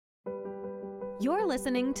You're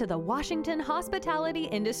listening to the Washington Hospitality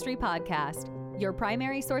Industry Podcast, your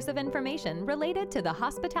primary source of information related to the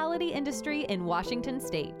hospitality industry in Washington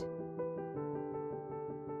State.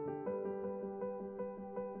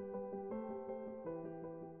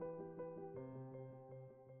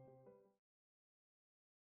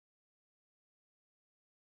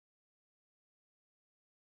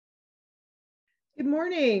 Good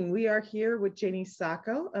morning. We are here with Janie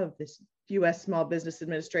Sacco of the U.S. Small Business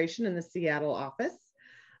Administration in the Seattle office.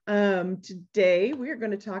 Today, we are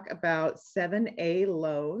going to talk about 7A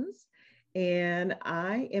loans, and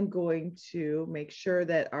I am going to make sure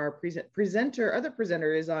that our other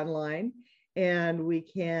presenter is online, and we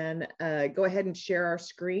can go ahead and share our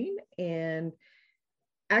screen. And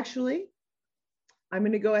actually, I'm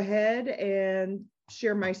going to go ahead and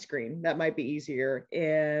share my screen. That might be easier.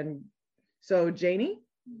 And so Janie,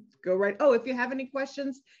 go right. Oh, if you have any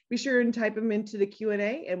questions, be sure and type them into the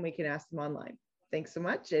Q&A and we can ask them online. Thanks so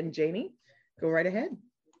much. And Janie, go right ahead.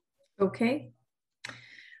 Okay.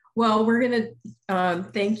 Well, we're going to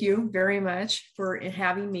thank you very much for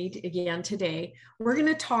having me again today. We're going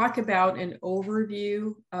to talk about an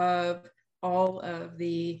overview of all of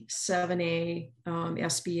the 7A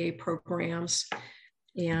SBA programs.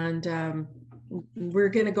 And we're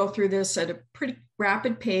going to go through this at a pretty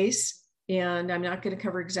rapid pace. And I'm not going to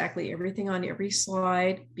cover exactly everything on every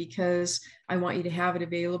slide because I want you to have it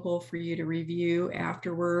available for you to review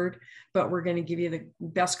afterward, but we're going to give you the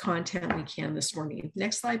best content we can this morning.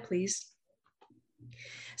 Next slide, please.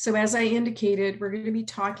 So as I indicated, we're going to be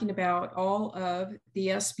talking about all of the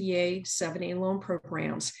SBA 7A loan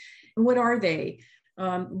programs. And what are they?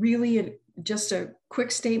 Really, just a quick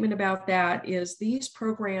statement about that is these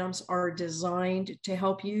programs are designed to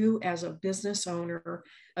help you as a business owner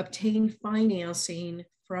obtain financing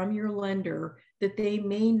from your lender that they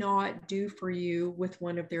may not do for you with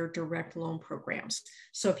one of their direct loan programs.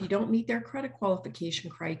 So if you don't meet their credit qualification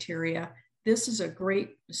criteria, this is a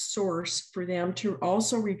great source for them to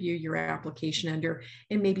also review your application under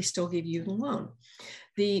and maybe still give you the loan.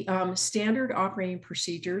 The standard operating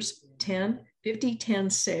procedures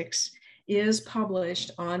 10.50.10.6 is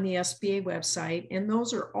published on the SBA website, and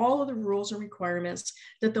those are all of the rules and requirements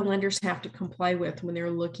that the lenders have to comply with when they're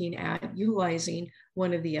looking at utilizing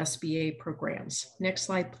one of the SBA programs. Next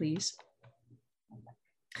slide, please.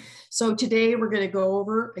 So today we're going to go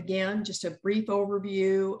over, again, just a brief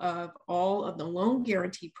overview of all of the loan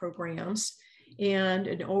guarantee programs and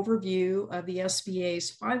an overview of the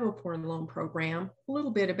SBA's 504 loan program, a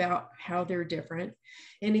little bit about how they're different.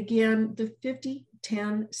 And again, the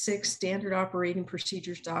 50.10.6 standard operating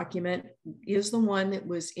procedures document is the one that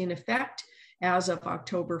was in effect as of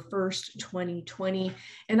October 1st, 2020.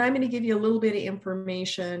 And I'm going to give you a little bit of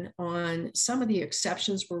information on some of the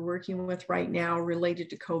exceptions we're working with right now related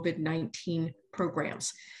to COVID-19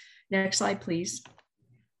 programs. Next slide, please.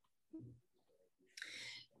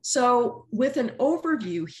 So with an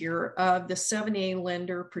overview here of the 7A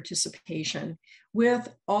lender participation, with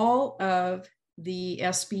all of the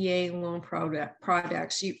SBA loan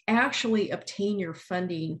products, you actually obtain your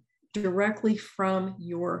funding directly from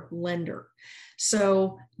your lender.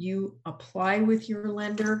 So you apply with your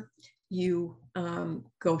lender, you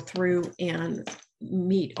go through and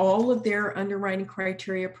meet all of their underwriting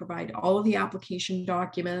criteria, provide all of the application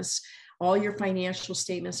documents, all your financial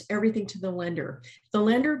statements, everything to the lender. The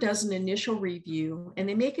lender does an initial review and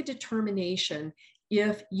they make a determination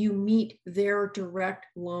if you meet their direct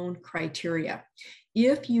loan criteria.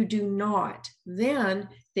 If you do not, then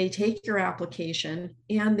they take your application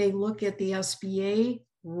and they look at the SBA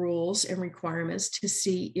rules and requirements to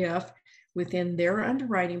see if within their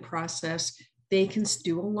underwriting process, they can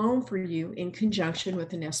do a loan for you in conjunction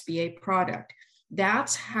with an SBA product.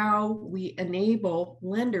 That's how we enable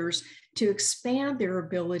lenders to expand their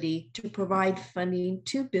ability to provide funding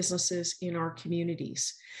to businesses in our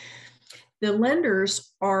communities. The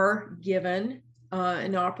lenders are given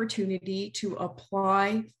an opportunity to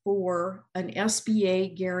apply for an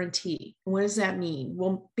SBA guarantee. What does that mean?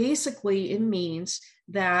 Well, basically it means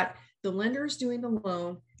that the lender is doing the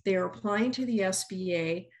loan, they are applying to the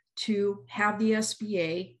SBA to have the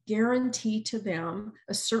SBA guarantee to them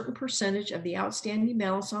a certain percentage of the outstanding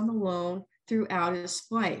balance on the loan throughout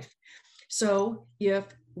its life. So if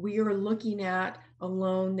we are looking at a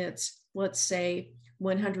loan that's, let's say,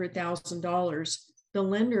 $100,000, the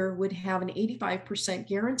lender would have an 85%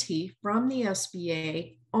 guarantee from the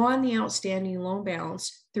SBA on the outstanding loan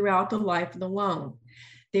balance throughout the life of the loan.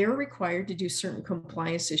 They're required to do certain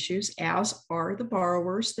compliance issues, as are the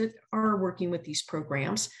borrowers that are working with these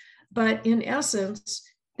programs. But in essence,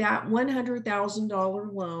 that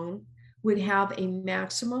 $100,000 loan would have a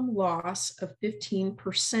maximum loss of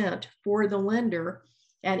 15% for the lender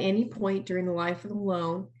at any point during the life of the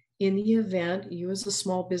loan in the event you as a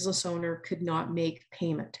small business owner could not make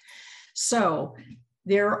payment. So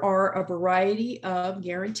there are a variety of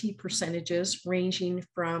guarantee percentages ranging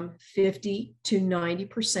from 50 to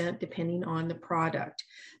 90% depending on the product.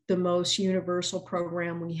 The most universal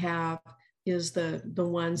program we have is the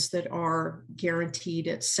ones that are guaranteed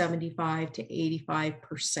at 75 to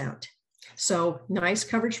 85%. So nice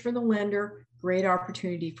coverage for the lender, great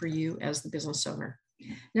opportunity for you as the business owner.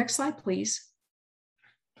 Next slide, please.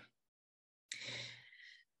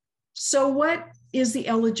 So what is the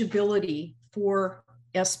eligibility for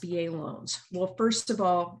SBA loans? Well, first of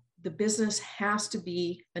all, the business has to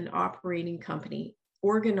be an operating company,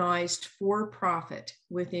 organized for profit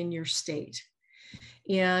within your state.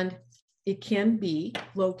 And it can be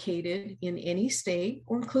located in any state,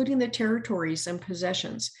 or including the territories and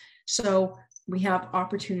possessions. So we have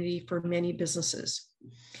opportunity for many businesses.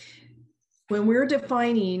 When we're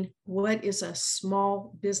defining what is a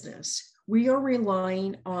small business, we are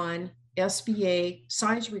relying on SBA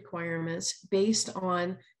size requirements based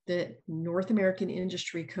on the North American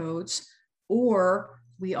industry codes, or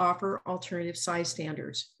we offer alternative size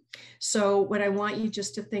standards. So what I want you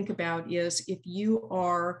just to think about is if you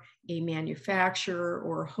are a manufacturer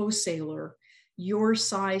or a wholesaler, your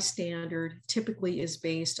size standard typically is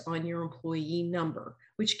based on your employee number,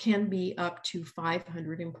 which can be up to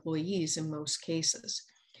 500 employees in most cases.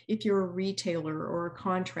 If you're a retailer or a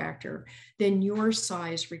contractor, then your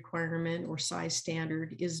size requirement or size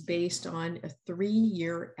standard is based on a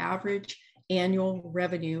 3-year average annual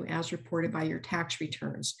revenue as reported by your tax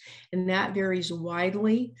returns. And that varies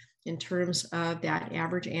widely in terms of that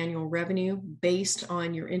average annual revenue based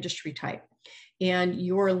on your industry type. And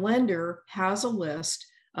your lender has a list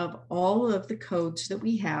of all of the codes that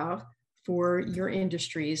we have for your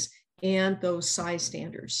industries and those size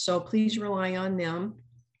standards. So please rely on them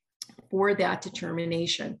for that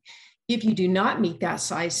determination. If you do not meet that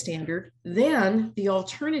size standard, then the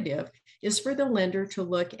alternative is for the lender to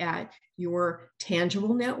look at your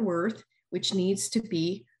tangible net worth, which needs to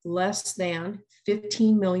be less than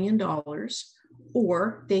 $15 million,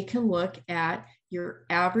 or they can look at your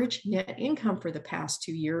average net income for the past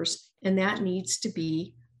 2 years, and that needs to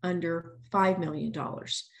be under $5 million.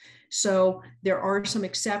 So there are some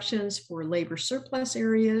exceptions for labor surplus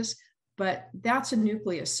areas, but that's a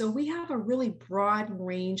nucleus. So we have a really broad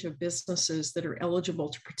range of businesses that are eligible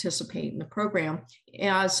to participate in the program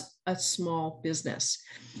as a small business.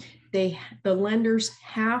 The lenders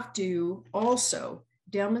have to also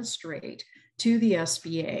demonstrate to the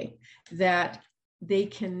SBA that they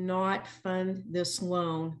cannot fund this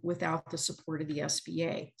loan without the support of the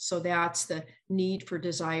SBA. So that's the need for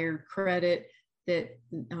desired credit that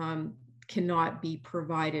cannot be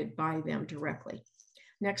provided by them directly.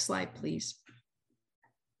 Next slide, please.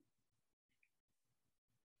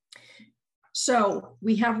 So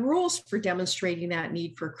we have rules for demonstrating that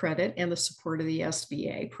need for credit and the support of the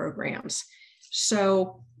SBA programs.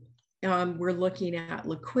 So we're looking at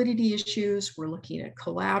liquidity issues, we're looking at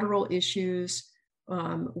collateral issues,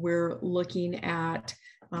 we're looking at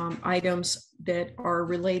items that are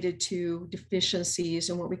related to deficiencies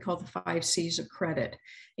and what we call the 5 C's of credit.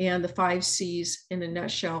 And the 5 C's in a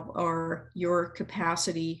nutshell are your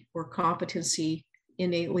capacity or competency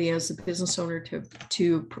innately as a business owner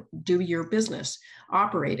to do your business,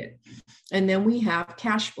 operate it. And then we have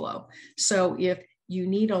cash flow. So if you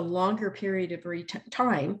need a longer period of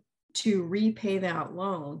time to repay that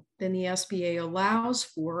loan, then the SBA allows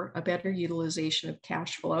for a better utilization of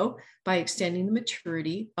cash flow by extending the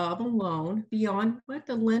maturity of a loan beyond what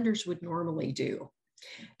the lenders would normally do.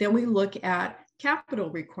 Then we look at capital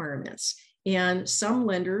requirements, and some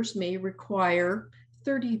lenders may require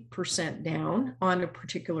 30% down on a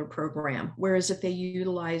particular program, whereas if they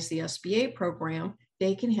utilize the SBA program,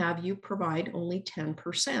 they can have you provide only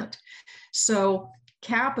 10%. So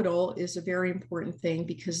capital is a very important thing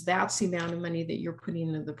because that's the amount of money that you're putting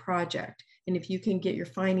into the project. And if you can get your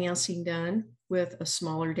financing done with a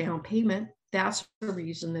smaller down payment, that's the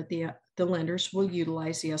reason that the lenders will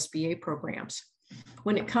utilize the SBA programs.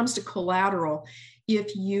 When it comes to collateral,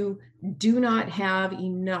 if you do not have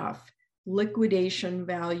enough liquidation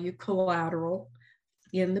value collateral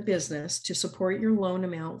in the business to support your loan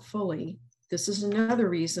amount fully, this is another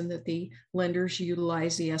reason that the lenders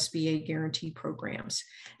utilize the SBA guarantee programs.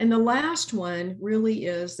 And the last one really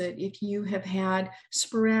is that if you have had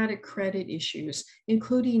sporadic credit issues,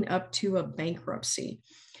 including up to a bankruptcy,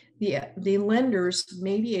 the lenders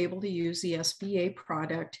may be able to use the SBA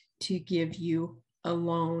product to give you a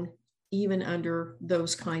loan even under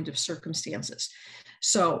those kind of circumstances.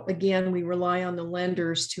 So again, we rely on the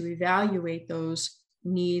lenders to evaluate those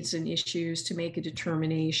needs and issues to make a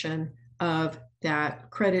determination of that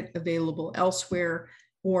credit available elsewhere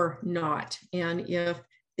or not. And if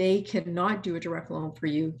they cannot do a direct loan for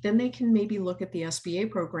you, then they can maybe look at the SBA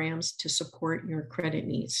programs to support your credit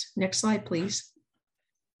needs. Next slide, please.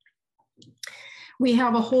 We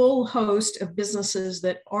have a whole host of businesses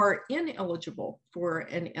that are ineligible for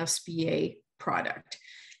an SBA product.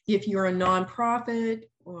 If you're a nonprofit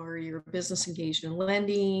or you're a business engaged in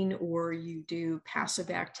lending or you do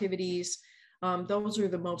passive activities, those are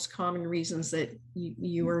the most common reasons that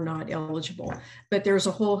you are not eligible. But there's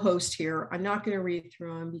a whole host here. I'm not going to read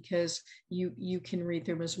through them because you can read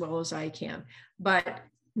them as well as I can. But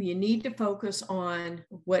you need to focus on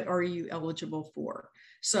what are you eligible for.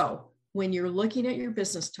 So when you're looking at your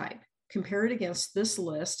business type, compare it against this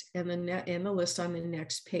list and the list on the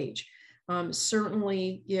next page.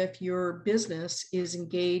 Certainly, if your business is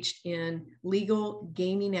engaged in legal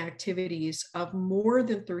gaming activities of more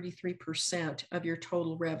than 33% of your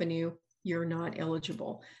total revenue, you're not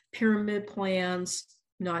eligible. Pyramid plans,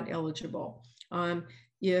 not eligible.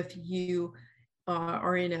 If you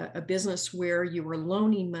are in a business where you are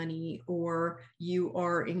loaning money or you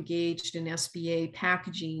are engaged in SBA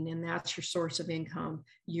packaging and that's your source of income,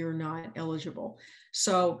 you're not eligible.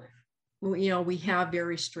 So we have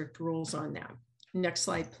very strict rules on that. Next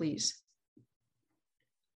slide, please.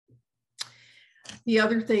 The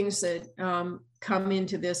other things that come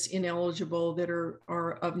into this ineligible that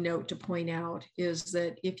are of note to point out is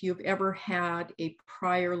that if you've ever had a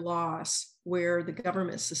prior loss where the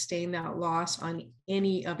government sustained that loss on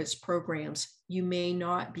any of its programs, you may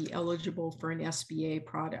not be eligible for an SBA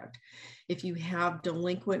product. If you have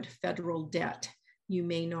delinquent federal debt, you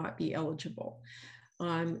may not be eligible.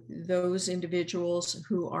 Those individuals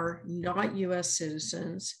who are not U.S.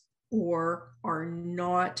 citizens or are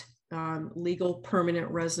not legal permanent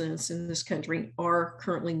residents in this country are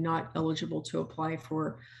currently not eligible to apply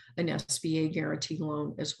for an SBA guaranteed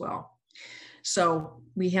loan as well. So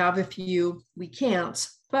we have a few we can't,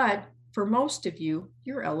 but for most of you,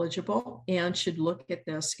 you're eligible and should look at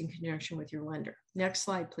this in conjunction with your lender. Next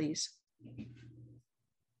slide, please.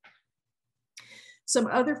 Some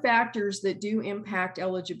other factors that do impact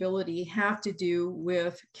eligibility have to do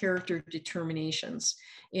with character determinations.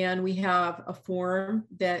 And we have a form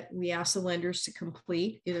that we ask the lenders to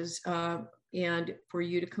complete. It is, and for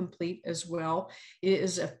you to complete as well. It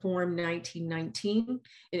is a Form 1919.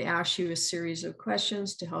 It asks you a series of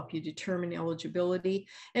questions to help you determine eligibility.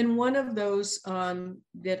 And one of those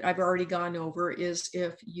that I've already gone over is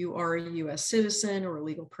if you are a U.S. citizen or a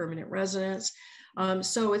legal permanent resident.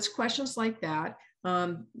 So it's questions like that.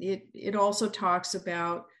 It also talks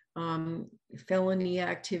about felony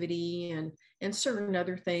activity and certain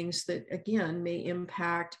other things that, again, may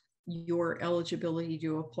impact your eligibility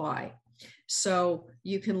to apply. So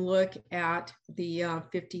you can look at the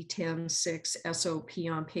 5010-6 SOP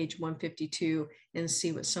on page 152 and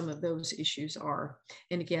see what some of those issues are.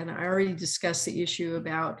 And again, I already discussed the issue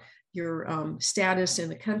about your status in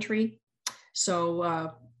the country.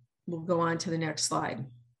 So we'll go on to the next slide.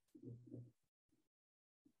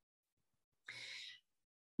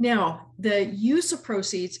 Now, the use of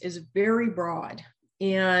proceeds is very broad.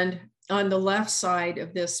 And on the left side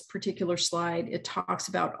of this particular slide, it talks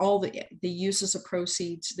about all the uses of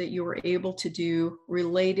proceeds that you were able to do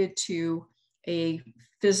related to a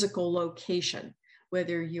physical location,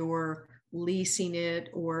 whether you're leasing it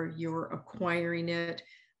or you're acquiring it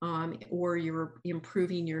or you're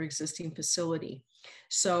improving your existing facility.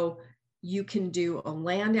 So you can do a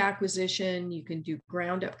land acquisition, you can do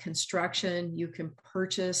ground up construction, you can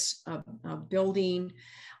purchase a building.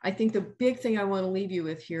 I think the big thing I want to leave you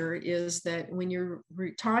with here is that when you're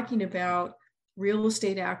talking about real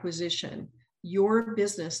estate acquisition, your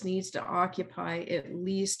business needs to occupy at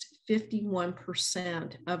least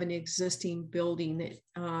 51% of an existing building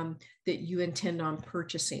that you intend on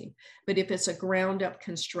purchasing. But if it's a ground up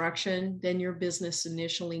construction, then your business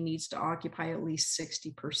initially needs to occupy at least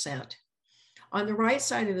 60%. On the right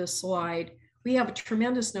side of the slide, we have a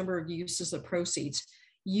tremendous number of uses of proceeds.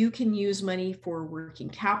 You can use money for working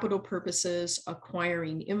capital purposes,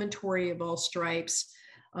 acquiring inventory of all stripes,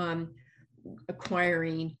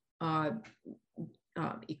 acquiring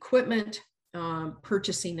equipment,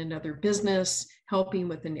 purchasing another business, helping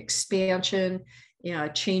with an expansion,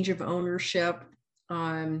 change of ownership,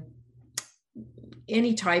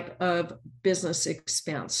 any type of business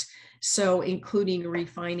expense. So including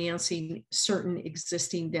refinancing certain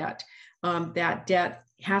existing debt. That debt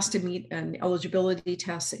has to meet an eligibility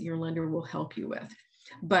test that your lender will help you with.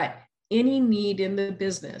 But any need in the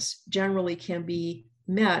business generally can be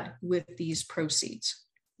met with these proceeds.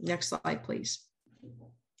 Next slide, please.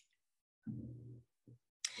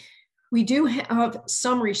 We do have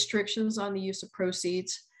some restrictions on the use of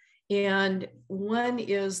proceeds. And one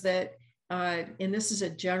is that, and this is a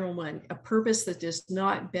general one, a purpose that does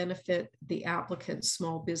not benefit the applicant's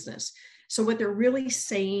small business. So what they're really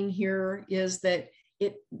saying here is that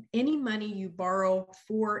any money you borrow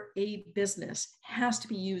for a business has to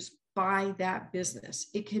be used by that business.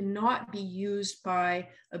 It cannot be used by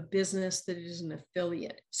a business that is an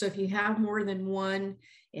affiliate. So if you have more than one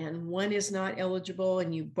and one is not eligible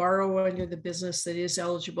and you borrow under the business that is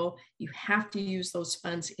eligible, you have to use those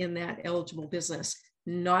funds in that eligible business,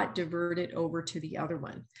 not divert it over to the other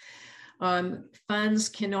one. Funds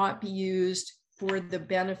cannot be used for the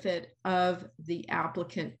benefit of the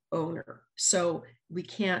applicant owner. So we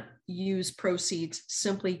can't use proceeds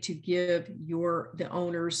simply to give the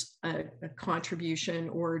owners a contribution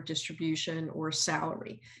or distribution or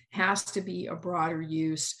salary. It has to be a broader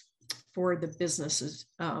use for the business's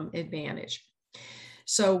advantage.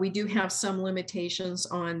 So we do have some limitations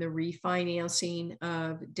on the refinancing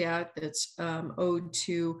of debt that's owed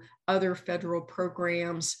to other federal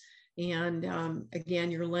programs. And again,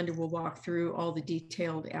 your lender will walk through all the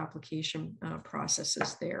detailed application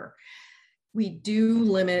processes there. We do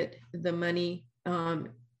limit the money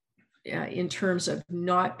in terms of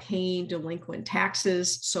not paying delinquent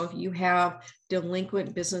taxes. So if you have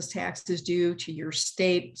delinquent business taxes due to your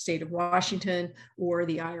state of Washington, or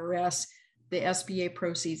the IRS, the SBA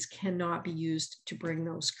proceeds cannot be used to bring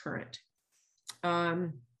those current.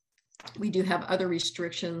 We do have other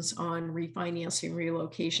restrictions on refinancing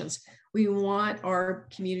relocations. We want our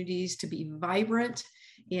communities to be vibrant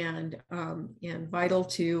and vital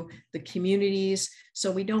to the communities.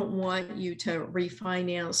 So we don't want you to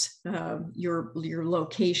refinance your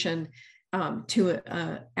location to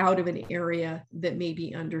out of an area that may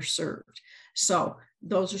be underserved. So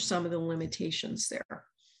those are some of the limitations there.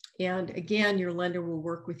 And again, your lender will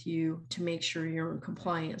work with you to make sure you're in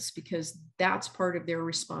compliance, because that's part of their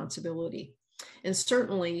responsibility. And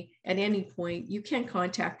certainly at any point, you can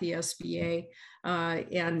contact the SBA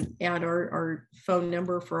and add our phone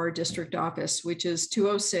number for our district office, which is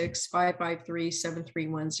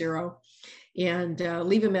 206-553-7310. And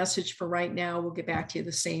leave a message for right now. We'll get back to you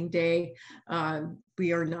the same day.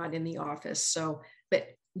 We are not in the office. So, but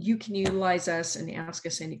you can utilize us and ask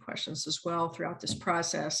us any questions as well throughout this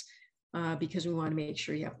process, because we want to make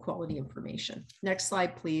sure you have quality information. Next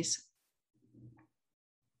slide, please.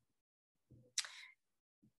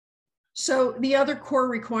 So the other core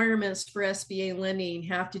requirements for SBA lending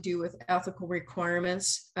have to do with ethical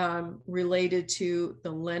requirements related to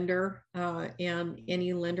the lender and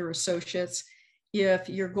any lender associates. If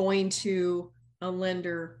you're going to a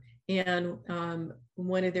lender and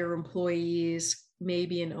one of their employees may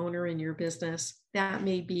be an owner in your business, that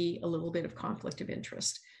may be a little bit of conflict of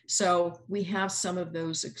interest. So we have some of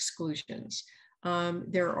those exclusions.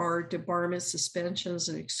 There are debarment, suspensions,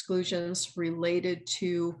 and exclusions related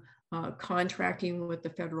to contracting with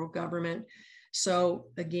the federal government. So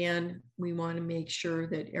again, we want to make sure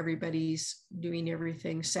that everybody's doing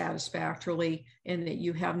everything satisfactorily and that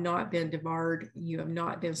you have not been debarred, you have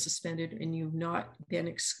not been suspended, and you've not been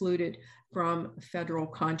excluded from federal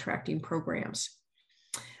contracting programs.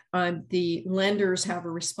 The lenders have a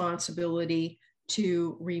responsibility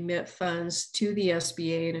to remit funds to the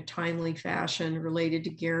SBA in a timely fashion related to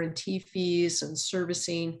guarantee fees and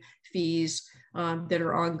servicing fees that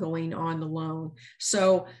are ongoing on the loan.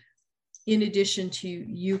 So in addition to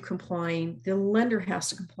you complying, the lender has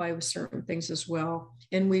to comply with certain things as well.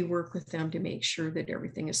 And we work with them to make sure that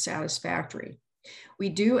everything is satisfactory. We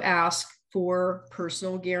do ask for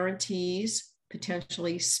personal guarantees,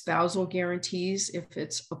 potentially spousal guarantees if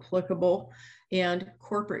it's applicable, and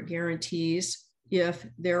corporate guarantees if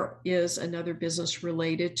there is another business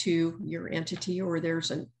related to your entity, or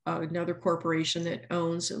there's another corporation that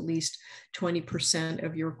owns at least 20%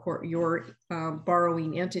 of your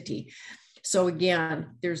borrowing entity. So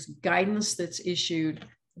again, there's guidance that's issued,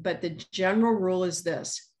 but the general rule is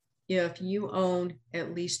this: if you own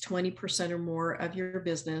at least 20% or more of your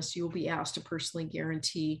business, you'll be asked to personally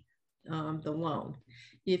guarantee the loan.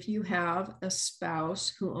 If you have a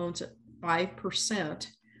spouse who owns 5%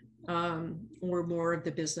 or more of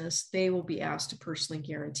the business, they will be asked to personally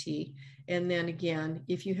guarantee. And then again,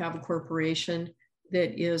 if you have a corporation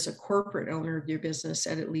that is a corporate owner of your business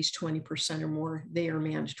at least 20% or more, they are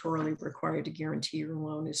mandatorily required to guarantee your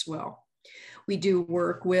loan as well. We do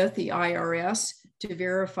work with the IRS to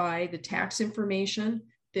verify the tax information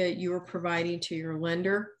that you are providing to your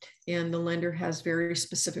lender, and the lender has very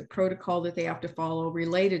specific protocol that they have to follow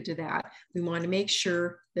related to that. We want to make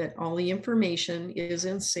sure that all the information is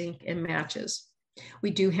in sync and matches.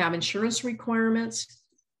 We do have insurance requirements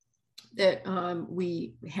that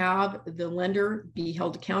we have the lender be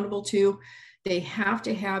held accountable to. They have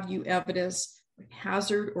to have you evidence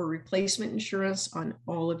hazard or replacement insurance on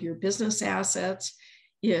all of your business assets.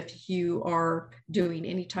 If you are doing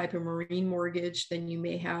any type of marine mortgage, then you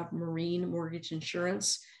may have marine mortgage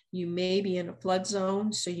insurance. You may be in a flood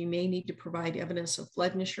zone, so you may need to provide evidence of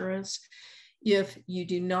flood insurance. If you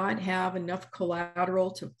do not have enough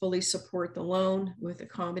collateral to fully support the loan with a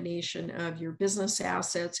combination of your business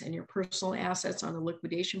assets and your personal assets on a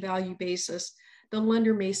liquidation value basis, the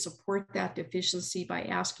lender may support that deficiency by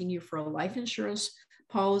asking you for a life insurance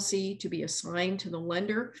policy to be assigned to the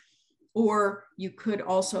lender, or you could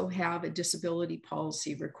also have a disability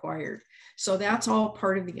policy required. So that's all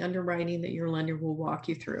part of the underwriting that your lender will walk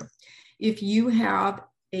you through. If you have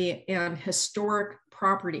an historic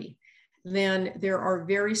property, then there are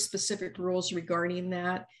very specific rules regarding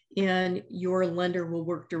that, and your lender will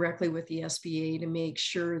work directly with the SBA to make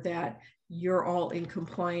sure that you're all in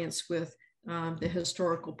compliance with the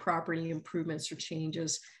historical property improvements or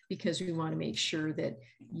changes, because we want to make sure that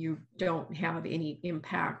you don't have any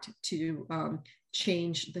impact to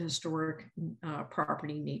change the historic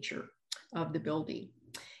property nature of the building.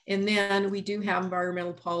 And then we do have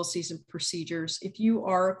environmental policies and procedures. If you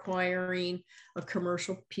are acquiring a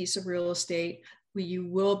commercial piece of real estate, you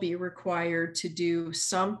will be required to do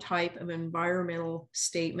some type of environmental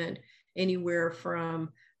statement, anywhere from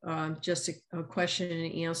just a question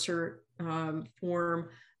and answer form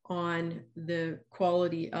on the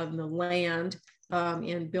quality of the land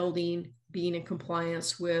and building being in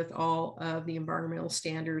compliance with all of the environmental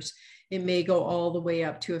standards. It may go all the way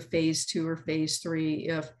up to a phase 2 or phase 3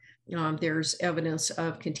 if there's evidence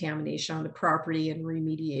of contamination on the property and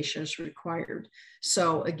remediation is required.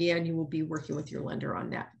 So again, you will be working with your lender on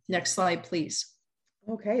that. Next slide, please.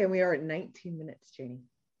 Okay, and we are at 19 minutes, Janie.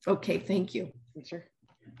 Okay, thank you. Sure.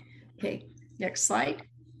 Okay, next slide.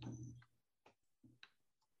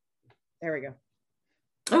 There we go.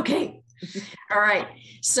 Okay. All right.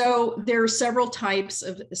 So there are several types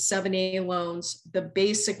of 7A loans. The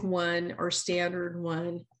basic one or standard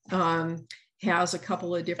one has a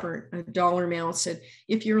couple of different dollar amounts. And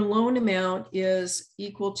if your loan amount is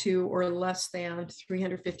equal to or less than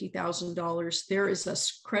 $350,000, there is a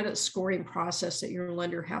credit scoring process that your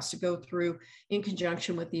lender has to go through in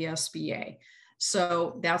conjunction with the SBA.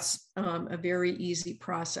 So that's a very easy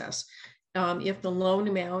process. If the loan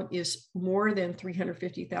amount is more than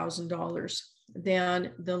 $350,000,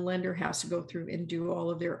 then the lender has to go through and do all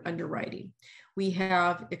of their underwriting. We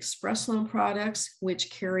have express loan products, which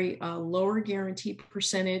carry a lower guarantee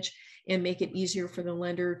percentage and make it easier for the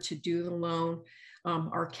lender to do the loan.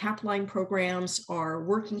 Our cap line programs are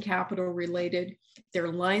working capital related.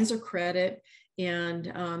 They're lines of credit,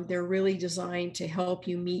 and they're really designed to help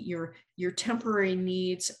you meet your temporary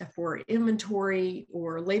needs for inventory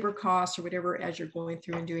or labor costs or whatever as you're going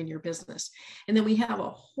through and doing your business. And then we have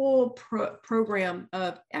a whole program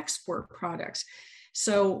of export products.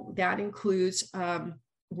 So that includes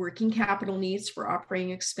working capital needs for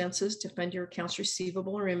operating expenses to fund your accounts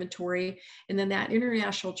receivable or inventory. And then that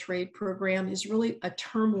international trade program is really a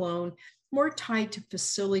term loan more tied to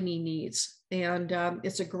facility needs. And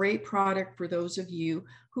it's a great product for those of you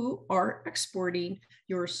who are exporting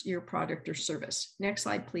your product or service. Next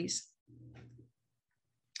slide, please.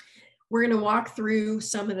 We're going to walk through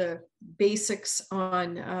some of the basics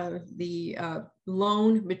on the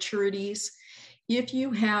loan maturities. If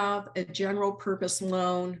you have a general purpose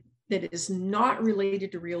loan that is not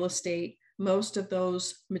related to real estate, most of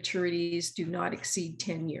those maturities do not exceed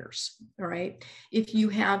 10 years, all right? If you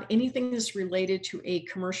have anything that's related to a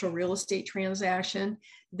commercial real estate transaction,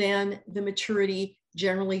 then the maturity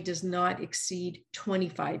generally does not exceed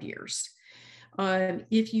 25 years.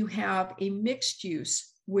 If you have a mixed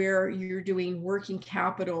use where you're doing working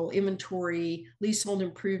capital, inventory, leasehold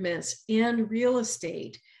improvements, and real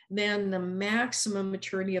estate, then the maximum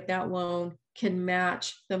maturity of that loan can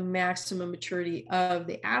match the maximum maturity of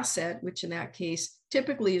the asset, which in that case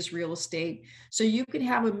typically is real estate. So you could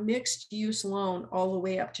have a mixed use loan all the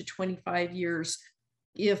way up to 25 years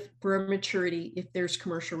for a maturity if there's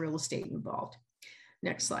commercial real estate involved.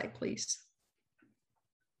 Next slide, please.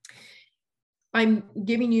 I'm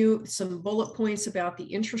giving you some bullet points about the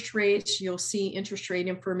interest rates. You'll see interest rate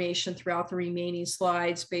information throughout the remaining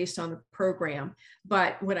slides based on the program.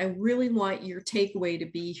 But what I really want your takeaway to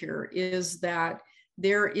be here is that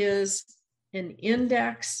there is an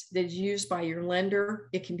index that is used by your lender.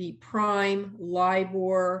 It can be prime,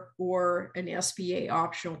 LIBOR, or an SBA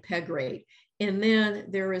optional peg rate. And then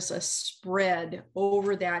there is a spread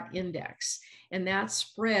over that index. And that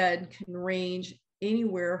spread can range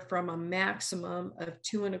anywhere from a maximum of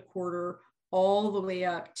 2.25 all the way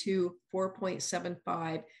up to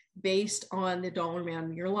 4.75 based on the dollar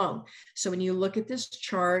amount of your loan. So when you look at this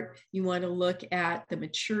chart, you want to look at the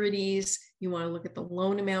maturities, you want to look at the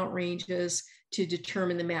loan amount ranges to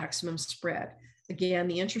determine the maximum spread. Again,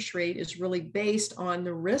 the interest rate is really based on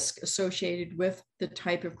the risk associated with the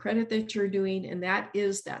type of credit that you're doing, and that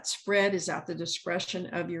spread is at the discretion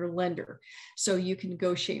of your lender. So you can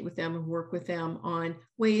negotiate with them and work with them on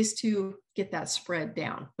ways to get that spread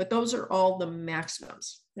down. But those are all the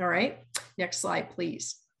maximums. All right, next slide,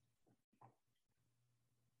 please.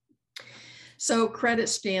 So credit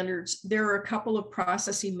standards, there are a couple of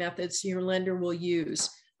processing methods your lender will use.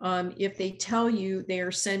 If they tell you they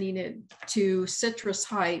are sending it to Citrus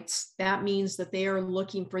Heights, that means that they are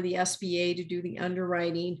looking for the SBA to do the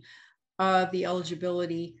underwriting of the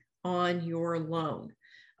eligibility on your loan.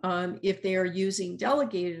 If they are using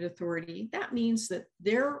delegated authority, that means that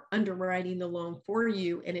they're underwriting the loan for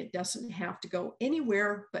you and it doesn't have to go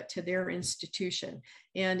anywhere but to their institution.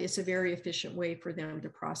 And it's a very efficient way for them to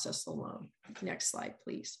process the loan. Next slide,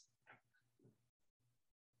 please.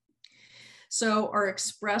 So our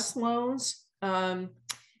express loans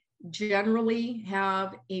generally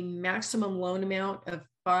have a maximum loan amount of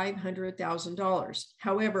 $500,000.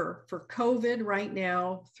 However, for COVID right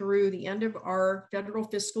now through the end of our federal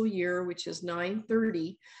fiscal year, which is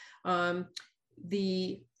 9/30,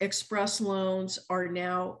 the express loans are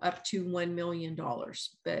now up to $1 million.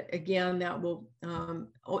 But again, that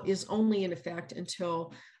is only in effect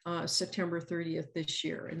until September 30th this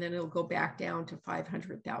year, and then it'll go back down to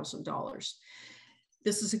 $500,000.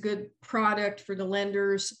 This is a good product for the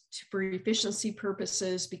lenders for efficiency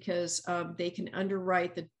purposes because they can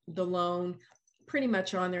underwrite the loan pretty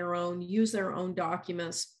much on their own, use their own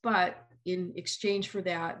documents, but in exchange for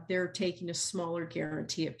that, they're taking a smaller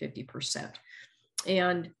guarantee at 50%.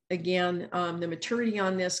 And again, the maturity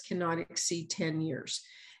on this cannot exceed 10 years.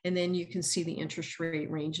 And then you can see the interest rate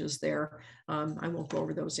ranges there. I won't go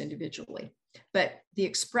over those individually. But the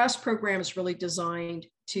Express program is really designed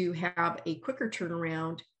to have a quicker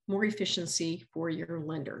turnaround, more efficiency for your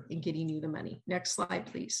lender in getting you the money. Next slide,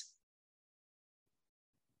 please.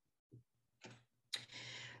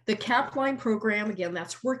 The Capline program, again,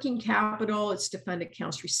 that's working capital. It's to fund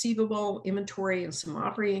accounts receivable, inventory, and some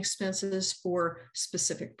operating expenses for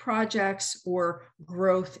specific projects or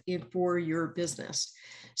growth for your business.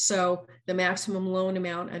 So the maximum loan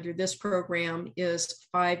amount under this program is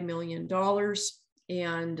 $5 million.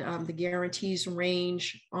 And the guarantees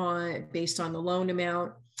range based on the loan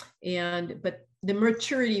amount. But the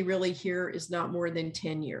maturity really here is not more than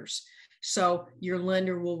 10 years. So your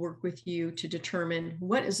lender will work with you to determine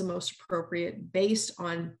what is the most appropriate based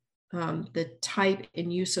on the type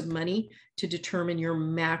and use of money to determine your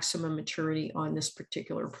maximum maturity on this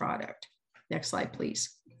particular product. Next slide,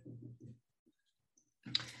 please.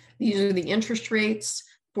 These are the interest rates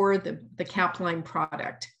for the Capline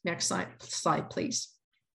product. Next slide, please.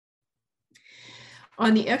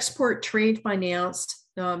 On the export trade finance,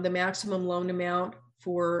 the maximum loan amount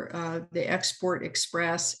for the Export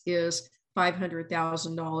Express is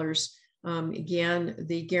 $500,000. Again,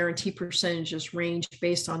 the guarantee percentages range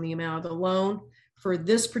based on the amount of the loan. For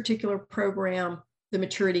this particular program, the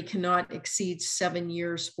maturity cannot exceed 7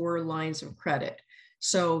 years for lines of credit.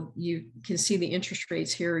 So you can see the interest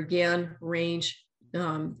rates here again range.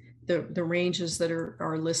 The ranges that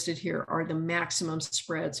are listed here are the maximum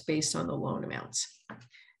spreads based on the loan amounts.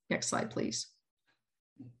 Next slide, please.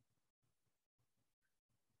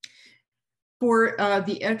 For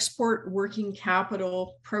the Export Working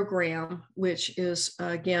Capital Program, which is,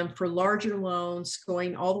 again, for larger loans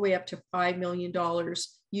going all the way up to $5 million,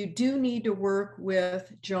 you do need to work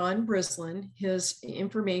with John Brislin. His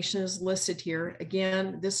information is listed here.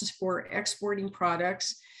 Again, this is for exporting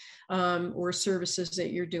products or services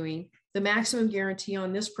that you're doing. The maximum guarantee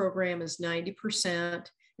on this program is 90%,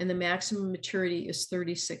 and the maximum maturity is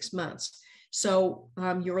 36 months. So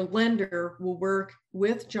your lender will work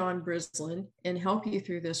with John Brislin and help you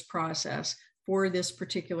through this process for this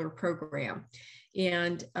particular program.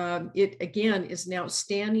 And it, again, is an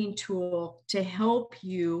outstanding tool to help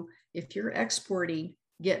you, if you're exporting,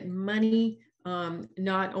 get money,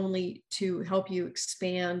 not only to help you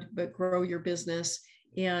expand, but grow your business.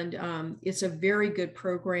 And it's a very good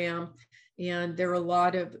program. And there are a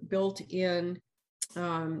lot of built-in,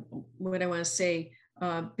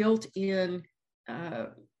 built-in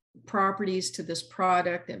properties to this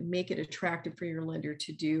product that make it attractive for your lender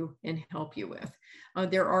to do and help you with.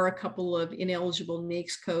 There are a couple of ineligible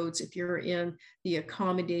NAICS codes. If you're in the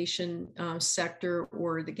accommodation sector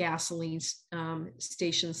or the gasoline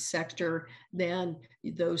station sector, then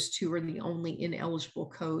those two are the only ineligible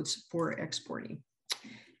codes for exporting.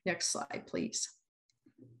 Next slide, please.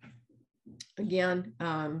 Again,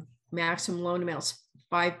 maximum loan amounts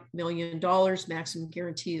 $5 million, maximum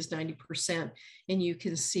guarantee is 90%, and you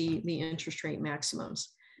can see the interest rate maximums.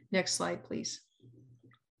 Next slide, please.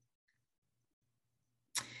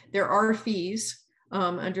 There are fees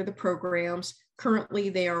under the programs. Currently,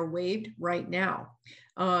 they are waived right now,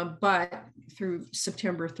 but through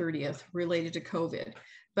September 30th related to COVID.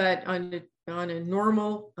 But on a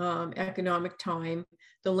normal economic time,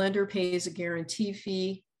 the lender pays a guarantee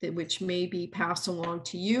fee which may be passed along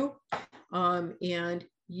to you, and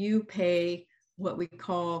you pay what we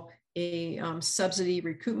call a subsidy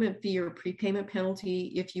recoupment fee or prepayment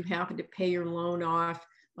penalty if you happen to pay your loan off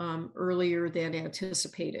earlier than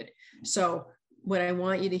anticipated. So what I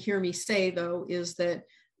want you to hear me say, though, is that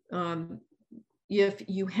if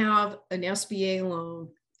you have an SBA loan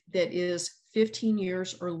that is 15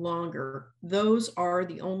 years or longer, those are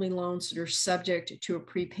the only loans that are subject to a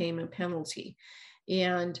prepayment penalty.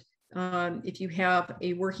 And if you have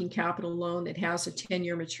a working capital loan that has a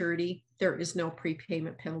 10-year maturity, there is no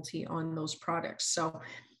prepayment penalty on those products. So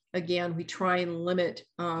again, we try and limit,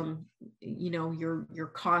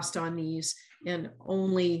 your cost on these, and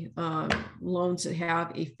only loans that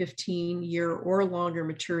have a 15-year or longer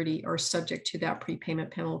maturity are subject to that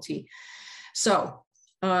prepayment penalty. So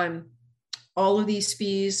all of these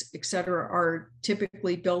fees, et cetera, are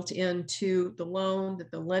typically built into the loan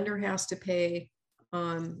that the lender has to pay,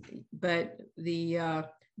 but the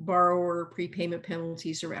borrower prepayment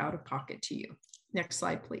penalties are out of pocket to you. Next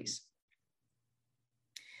slide, please.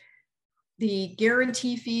 The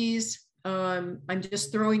guarantee fees, I'm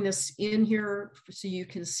just throwing this in here so you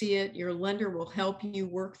can see it. Your lender will help you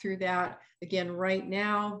work through that. Again, right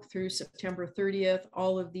now through September 30th,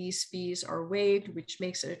 all of these fees are waived, which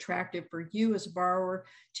makes it attractive for you as a borrower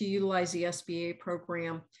to utilize the SBA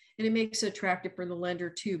program. And it makes it attractive for the lender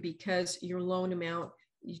too, because your loan amount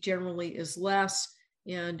generally is less,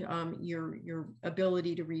 and your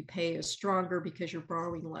ability to repay is stronger because you're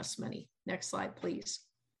borrowing less money. Next slide, please.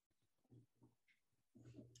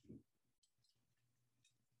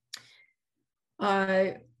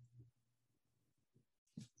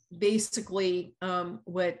 Basically,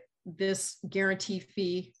 what this guarantee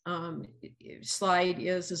fee slide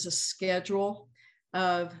is a schedule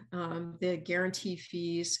of the guarantee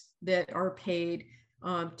fees that are paid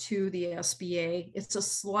to the SBA. It's a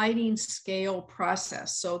sliding scale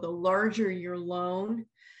process. So the larger your loan,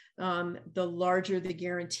 the larger the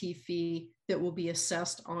guarantee fee that will be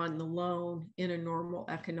assessed on the loan in a normal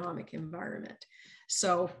economic environment.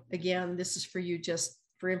 So again, this is for you just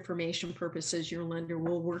for information purposes. Your lender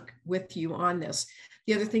will work with you on this.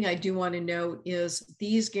 The other thing I do want to note is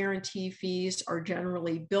these guarantee fees are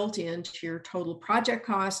generally built into your total project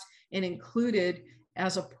cost and included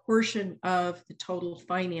as a portion of the total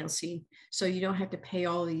financing. So you don't have to pay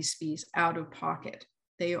all these fees out of pocket.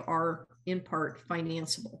 They are in part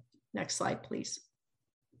financeable. Next slide, please.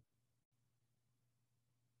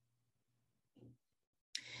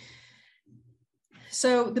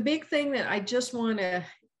 So the big thing that I just want to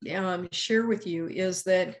share with you is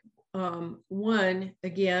that one,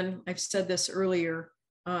 again, I've said this earlier,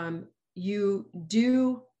 you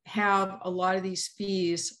do have a lot of these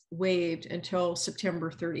fees waived until September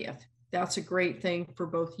 30th. That's a great thing for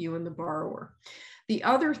both you and the borrower. The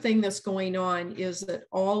other thing that's going on is that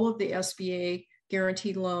all of the SBA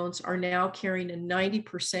guaranteed loans are now carrying a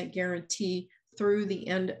 90% guarantee through the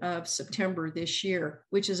end of September this year,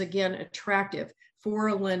 which is again attractive for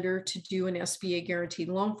a lender to do an SBA guaranteed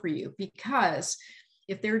loan for you, because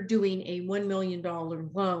if they're doing a $1 million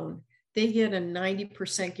loan, they get a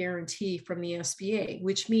 90% guarantee from the SBA,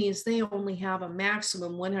 which means they only have a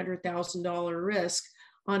maximum $100,000 risk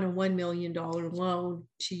on a $1 million loan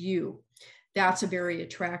to you. That's a very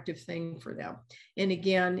attractive thing for them. And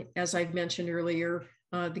again, as I've mentioned earlier,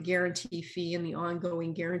 the guarantee fee and the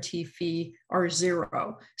ongoing guarantee fee are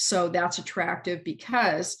zero. So that's attractive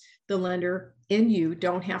because the lender and you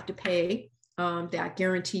don't have to pay that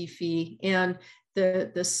guarantee fee, and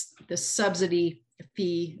the subsidy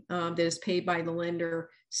fee that is paid by the lender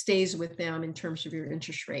stays with them in terms of your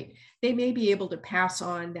interest rate. They may be able to pass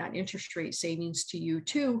on that interest rate savings to you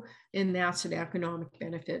too, and that's an economic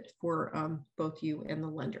benefit for both you and the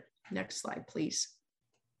lender. Next slide, please.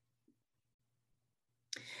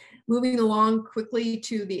 Moving along quickly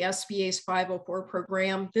to the SBA's 504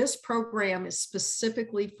 program. This program is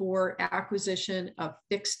specifically for acquisition of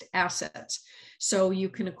fixed assets. So you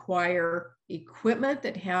can acquire equipment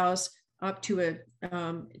that has up to a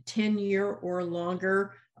 10-year or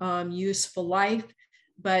longer useful life,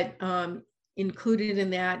 but included in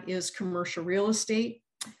that is commercial real estate.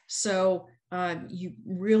 So you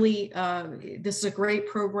really, this is a great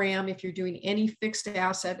program if you're doing any fixed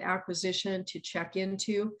asset acquisition to check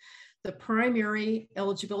into. The primary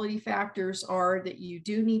eligibility factors are that you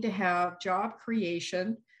do need to have job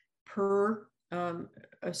creation per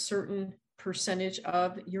a certain percentage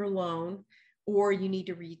of your loan, or you need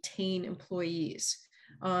to retain employees.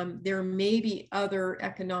 There may be other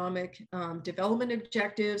economic development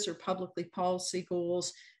objectives or publicly policy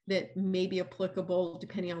goals that may be applicable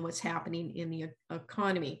depending on what's happening in the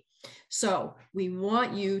economy. So we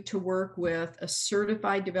want you to work with a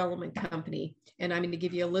certified development company, and I'm going to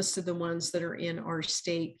give you a list of the ones that are in our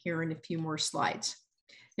state here in a few more slides.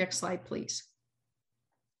 Next slide, please.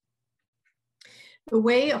 The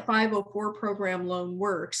way a 504 program loan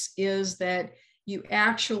works is that you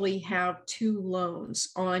actually have two loans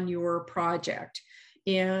on your project.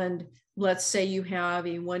 And let's say you have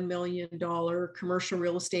a $1 million commercial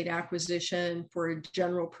real estate acquisition for a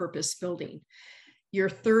general purpose building. Your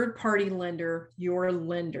third party lender, your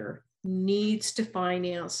lender, needs to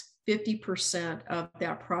finance 50% of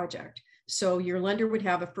that project. So your lender would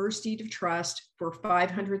have a first deed of trust for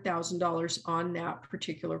 $500,000 on that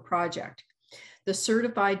particular project. The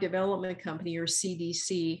Certified Development Company, or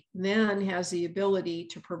CDC, then has the ability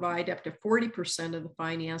to provide up to 40% of the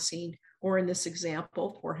financing, or in this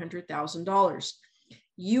example, $400,000.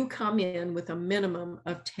 You come in with a minimum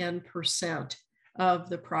of 10% of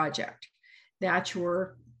the project. That's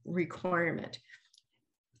your requirement.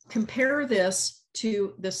 Compare this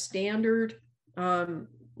to the standard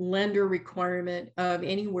lender requirement of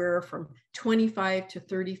anywhere from 25 to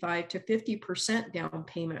 35 to 50% down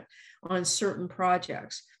payment on certain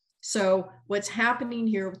projects. So what's happening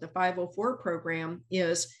here with the 504 program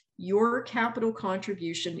is your capital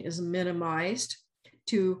contribution is minimized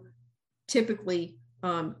to typically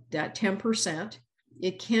that 10%.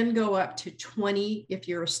 It can go up to 20 if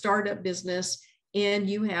you're a startup business and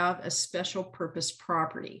you have a special purpose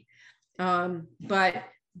property. But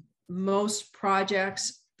most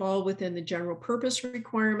projects fall within the general purpose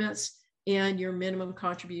requirements, and your minimum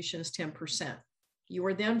contribution is 10%. You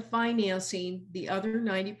are then financing the other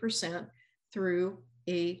 90% through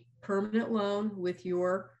a permanent loan with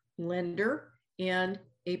your lender and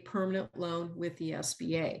a permanent loan with the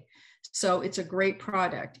SBA. So it's a great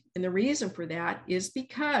product. And the reason for that is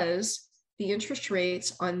because the interest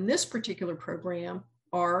rates on this particular program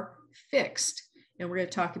are fixed. And we're going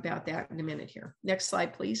to talk about that in a minute here. Next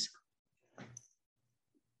slide, please.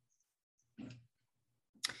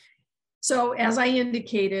 So as I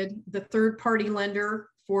indicated, the third-party lender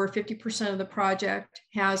for 50% of the project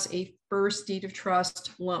has a first deed of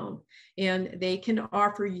trust loan, and they can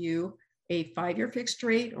offer you a 5-year fixed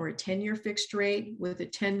rate or a 10-year fixed rate with a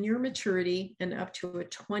 10-year maturity and up to a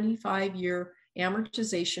 25-year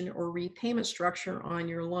amortization or repayment structure on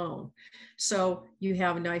your loan. So you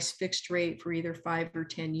have a nice fixed rate for either 5 or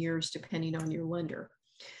 10 years, depending on your lender.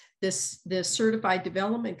 This Certified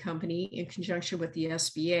Development Company, in conjunction with the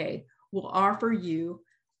SBA, will offer you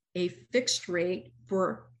a fixed rate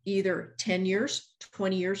for either 10 years,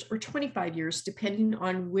 20 years, or 25 years, depending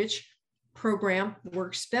on which program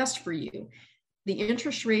works best for you. The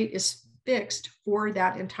interest rate is fixed for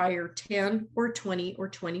that entire 10 or 20 or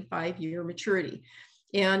 25-year maturity.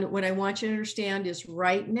 And what I want you to understand is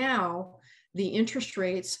right now, the interest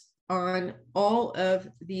rates on all of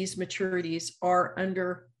these maturities are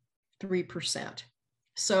under 3%.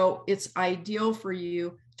 So it's ideal for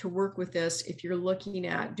you to work with this if you're looking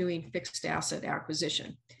at doing fixed asset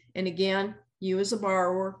acquisition. And again, you as a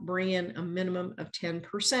borrower bring in a minimum of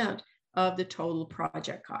 10% of the total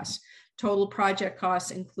project costs. Total project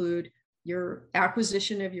costs include your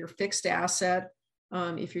acquisition of your fixed asset.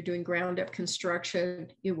 If you're doing ground up construction,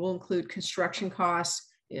 it will include construction costs.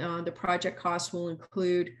 The project costs will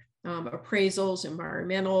include appraisals,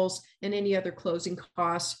 environmentals, and any other closing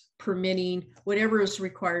costs, permitting, whatever is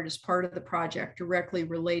required as part of the project directly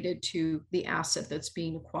related to the asset that's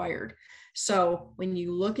being acquired. So when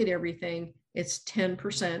you look at everything, it's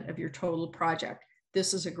 10% of your total project.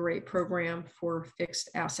 This is a great program for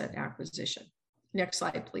fixed asset acquisition. Next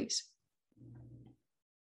slide, please.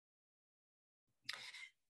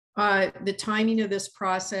 The timing of this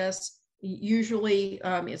process, usually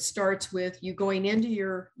it starts with you going into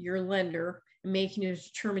your lender and making a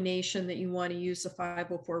determination that you want to use the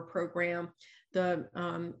 504 program.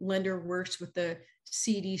 the lender works with the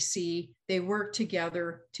CDC. They work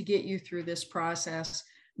together to get you through this process.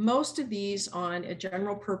 Most of these on a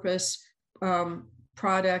general purpose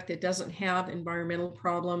product that doesn't have environmental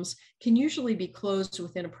problems can usually be closed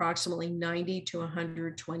within approximately 90 to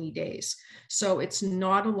 120 days. So it's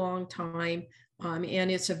not a long time, and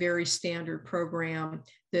it's a very standard program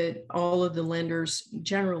that all of the lenders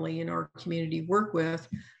generally in our community work with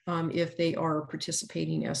if they are a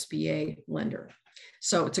participating SBA lender.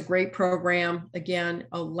 So it's a great program. Again,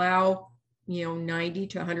 allow 90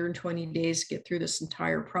 to 120 days to get through this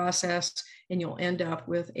entire process, and you'll end up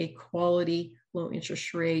with a quality low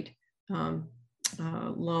interest rate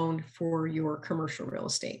loan for your commercial real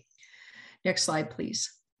estate. Next slide,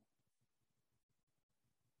 please.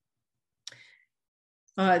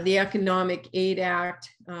 The Economic Aid Act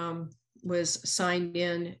was signed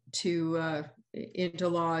into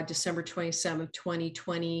law December 27th,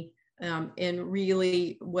 2020. And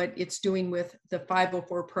really what it's doing with the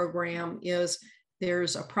 504 program is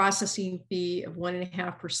there's a processing fee of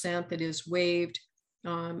 1.5% that is waived.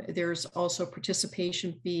 There's also a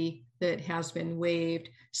participation fee that has been waived.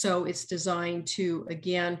 So it's designed to,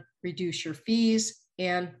 again, reduce your fees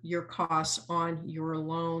and your costs on your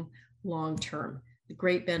loan long-term. A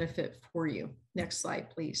great benefit for you. Next slide,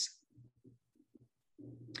 please.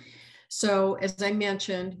 So as I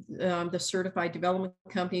mentioned, the certified development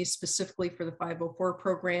companies specifically for the 504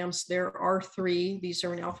 programs, there are 3. These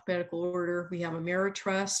are in alphabetical order. We have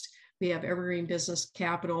Ameritrust, we have Evergreen Business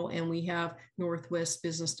Capital, and we have Northwest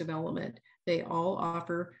Business Development. They all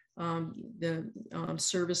offer the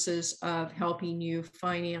services of helping you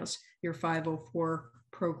finance your 504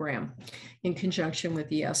 program in conjunction with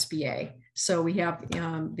the SBA. So we have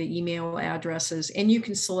the email addresses, and you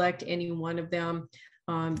can select any one of them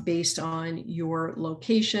based on your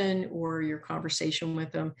location or your conversation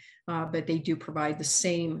with them, but they do provide the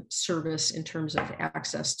same service in terms of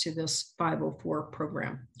access to this 504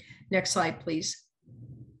 program. Next slide, please.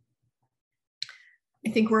 I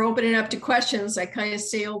think we're opening up to questions. I kind of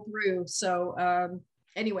sailed through. So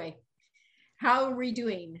anyway, how are we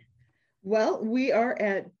doing? Well, we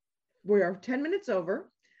are 10 minutes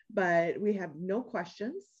over, but we have no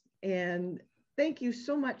questions. And thank you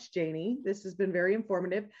so much, Janie. This has been very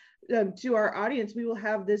informative. To our audience, we will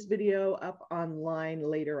have this video up online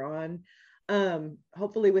later on,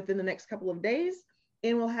 hopefully within the next couple of days,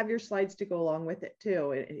 and we'll have your slides to go along with it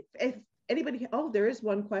too. If anybody, there is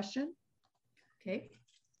one question. Okay.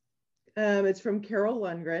 It's from Carol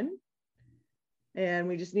Lundgren, and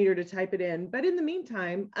we just need her to type it in. But in the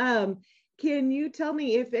meantime, can you tell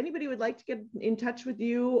me if anybody would like to get in touch with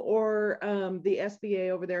you or the SBA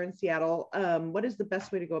over there in Seattle? What is the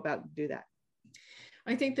best way to go about to do that?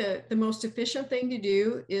 I think the most efficient thing to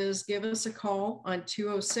do is give us a call on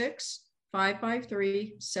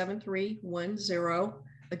 206-553-7310.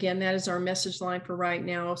 Again, that is our message line for right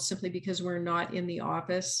now, simply because we're not in the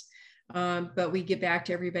office, but we get back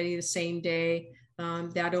to everybody the same day.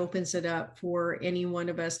 That opens it up for any one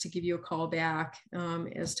of us to give you a call back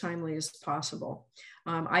as timely as possible.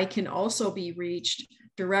 I can also be reached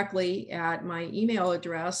directly at my email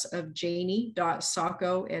address of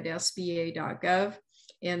janie.sacco@sba.gov.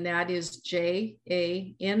 And that is JAN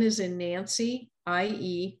as in Nancy,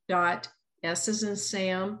 IE dot S as in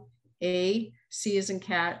Sam, A, C as in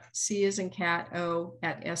cat, C as in cat, O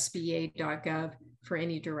at SBA.gov for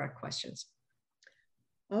any direct questions.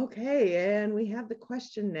 Okay, and we have the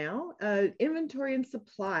question now. Inventory and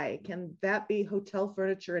supply, can that be hotel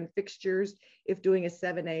furniture and fixtures if doing a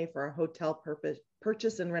 7A for a hotel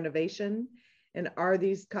purchase and renovation? And are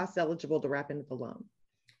these costs eligible to wrap into the loan?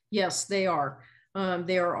 Yes, they are.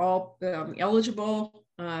 They are all eligible.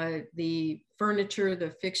 The furniture, the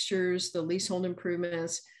fixtures, the leasehold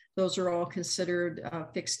improvements, those are all considered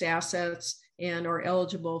fixed assets and are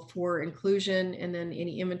eligible for inclusion. And then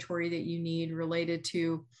any inventory that you need related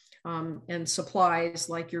to and supplies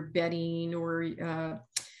like your bedding or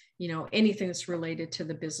anything that's related to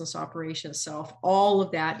the business operation itself, all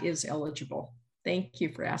of that is eligible. Thank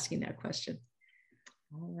you for asking that question.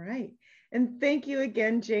 All right. And thank you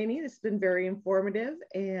again, Janie. This has been very informative,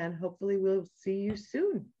 and hopefully we'll see you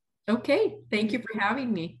soon. Okay. Thank you for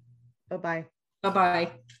having me. Bye-bye. Bye-bye.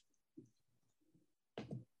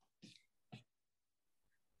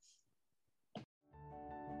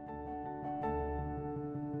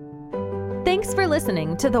 Thanks for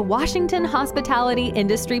listening to the Washington Hospitality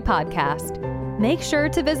Industry Podcast. Make sure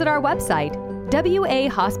to visit our website,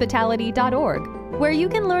 wahospitality.org, where you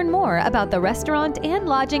can learn more about the restaurant and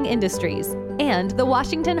lodging industries and the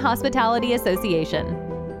Washington Hospitality Association.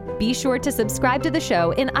 Be sure to subscribe to the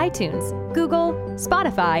show in iTunes, Google,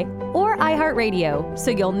 Spotify, or iHeartRadio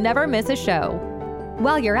so you'll never miss a show.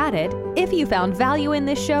 While you're at it, if you found value in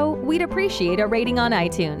this show, we'd appreciate a rating on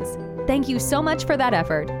iTunes. Thank you so much for that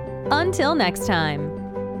effort. Until next time.